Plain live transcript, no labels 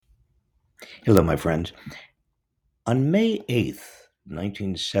Hello, my friends. On May 8th,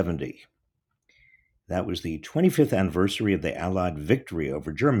 1970, that was the 25th anniversary of the Allied victory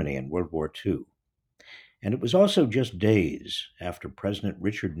over Germany in World War II. And it was also just days after President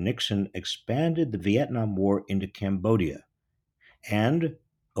Richard Nixon expanded the Vietnam War into Cambodia, and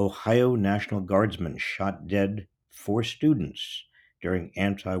Ohio National Guardsmen shot dead 4 students during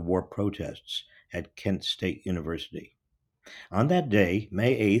anti war protests at Kent State University. On that day,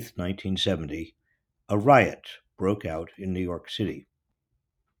 May 8th, 1970, a riot broke out in New York City.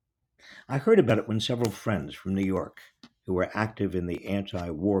 I heard about it when several friends from New York who were active in the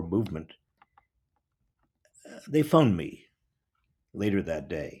anti-war movement, they phoned me later that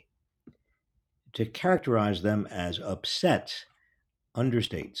day. To characterize them as upset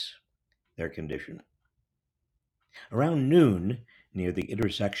understates their condition. Around noon, near the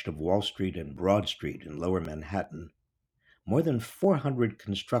intersection of Wall Street and Broad Street in lower Manhattan, more than 400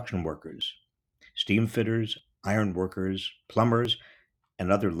 construction workers, steamfitters, ironworkers, plumbers,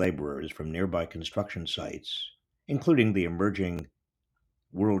 and other laborers from nearby construction sites, including the emerging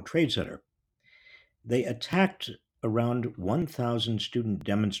World Trade Center, they attacked around 1,000 student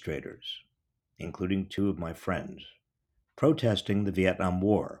demonstrators, including 2 of my friends, protesting the Vietnam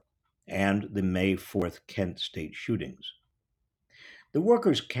War and the May 4th Kent State shootings. The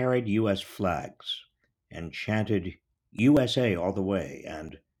workers carried U.S. flags and chanted USA all the way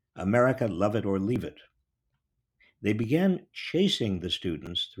and America love it or leave it. They began chasing the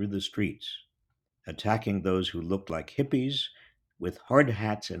students through the streets, attacking those who looked like hippies with hard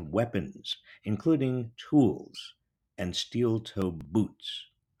hats and weapons, including tools and steel toe boots.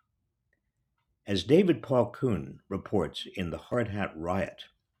 As David Paul Kuhn reports in the Hardhat Riot,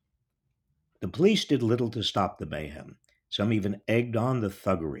 the police did little to stop the mayhem. Some even egged on the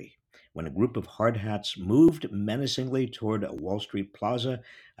thuggery. When a group of hard hats moved menacingly toward a Wall Street plaza,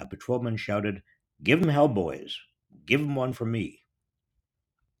 a patrolman shouted, "Give 'em hell, boys! Give 'em one for me!"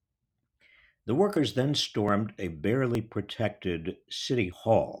 The workers then stormed a barely protected city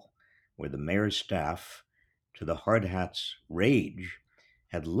hall where the mayor's staff, to the hard hats' rage,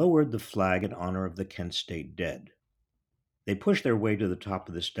 had lowered the flag in honor of the Kent State dead. They pushed their way to the top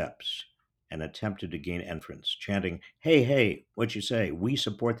of the steps and attempted to gain entrance, chanting, "Hey, hey, what you say? We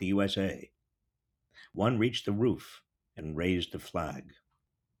support the USA." One reached the roof and raised the flag.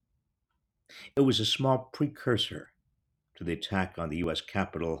 It was a small precursor to the attack on the US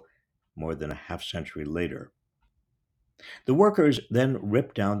Capitol more than a half century later. The workers then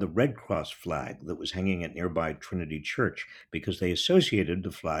ripped down the Red Cross flag that was hanging at nearby Trinity Church because they associated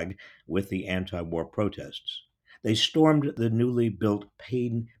the flag with the anti war protests. They stormed the newly built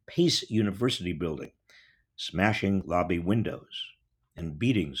Pace University building, smashing lobby windows and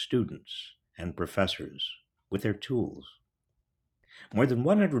beating students and professors with their tools. More than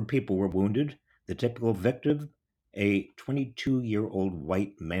 100 people were wounded, the typical victim, a 22-year-old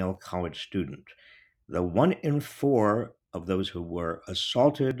white male college student. The 1 in 4 of those who were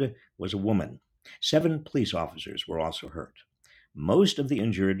assaulted was a woman. 7 police officers were also hurt. Most of the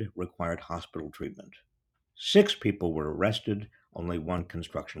injured required hospital treatment. 6 people were arrested, only 1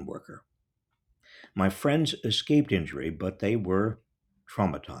 construction worker. My friends escaped injury, but they were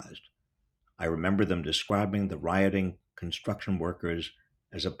traumatized. I remember them describing the rioting construction workers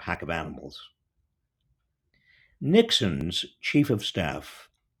as a pack of animals. Nixon's chief of staff,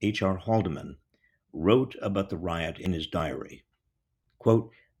 H.R. Haldeman, wrote about the riot in his diary.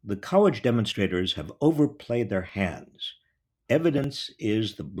 Quote, "The college demonstrators have overplayed their hands. Evidence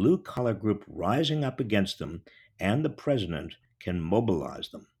is the blue collar group rising up against them, and the president can mobilize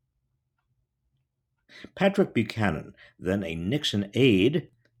them." Patrick Buchanan, then a Nixon aide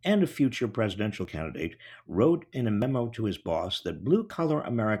and a future presidential candidate, wrote in a memo to his boss that blue collar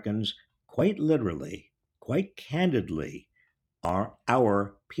Americans, quite literally, quite candidly, are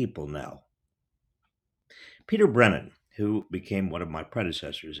our people now. Peter Brennan, who became one of my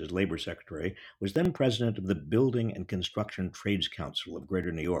predecessors as labor secretary, was then president of the Building and Construction Trades Council of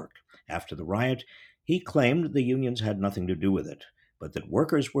Greater New York. After the riot, he claimed the unions had nothing to do with it, but that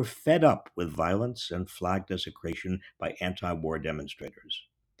workers were fed up with violence and flag desecration by anti war demonstrators.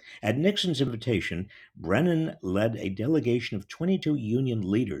 At Nixon's invitation, Brennan led a delegation of 22 union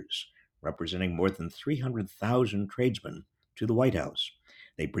leaders, representing more than 300,000 tradesmen, to the White House.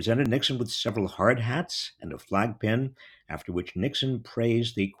 They presented Nixon with several hard hats and a flag pin, after which Nixon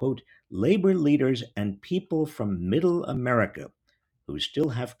praised the, quote, "labor leaders and people from middle America who still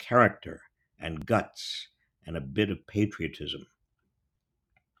have character and guts and a bit of patriotism."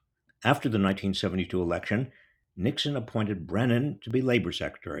 After the 1972 election, Nixon appointed Brennan to be labor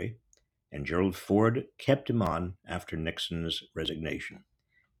secretary, and Gerald Ford kept him on after Nixon's resignation.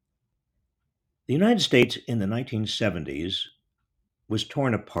 The United States in the 1970s was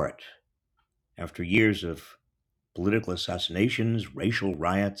torn apart after years of political assassinations, racial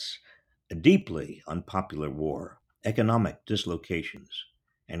riots, a deeply unpopular war, economic dislocations,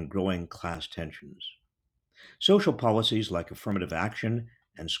 and growing class tensions. Social policies like affirmative action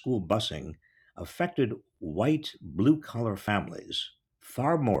and school busing affected white blue collar families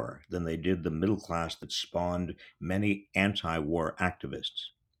far more than they did the middle class that spawned many anti war activists.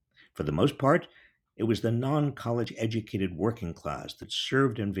 For the most part, it was the non college educated working class that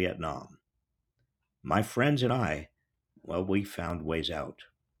served in Vietnam. My friends and I, well, we found ways out.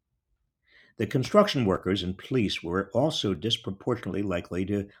 The construction workers and police were also disproportionately likely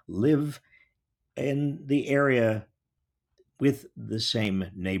to live in the area with the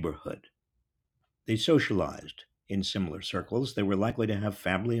same neighborhood. They socialized in similar circles. They were likely to have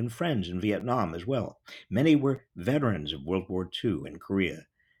family and friends in Vietnam as well. Many were veterans of World War II and Korea.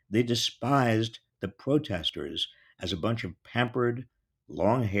 They despised the protesters as a bunch of pampered,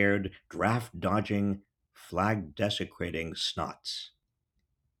 long haired, draft dodging, flag desecrating snots.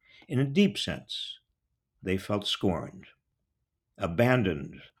 In a deep sense, they felt scorned,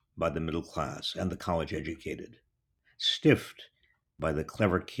 abandoned by the middle class and the college educated, stiffed by the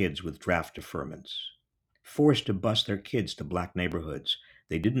clever kids with draft deferments, forced to bus their kids to black neighborhoods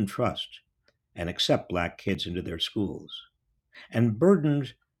they didn't trust and accept black kids into their schools, and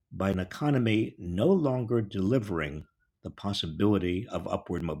burdened by an economy no longer delivering the possibility of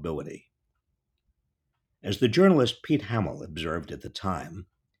upward mobility. As the journalist Pete Hamill observed at the time,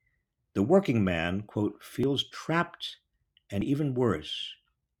 the working man, quote, feels trapped and even worse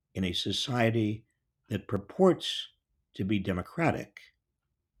in a society that purports to be democratic,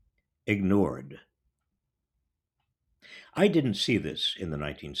 ignored. I didn't see this in the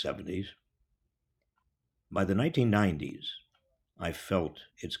 1970s. By the 1990s, I felt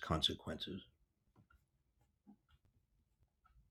its consequences.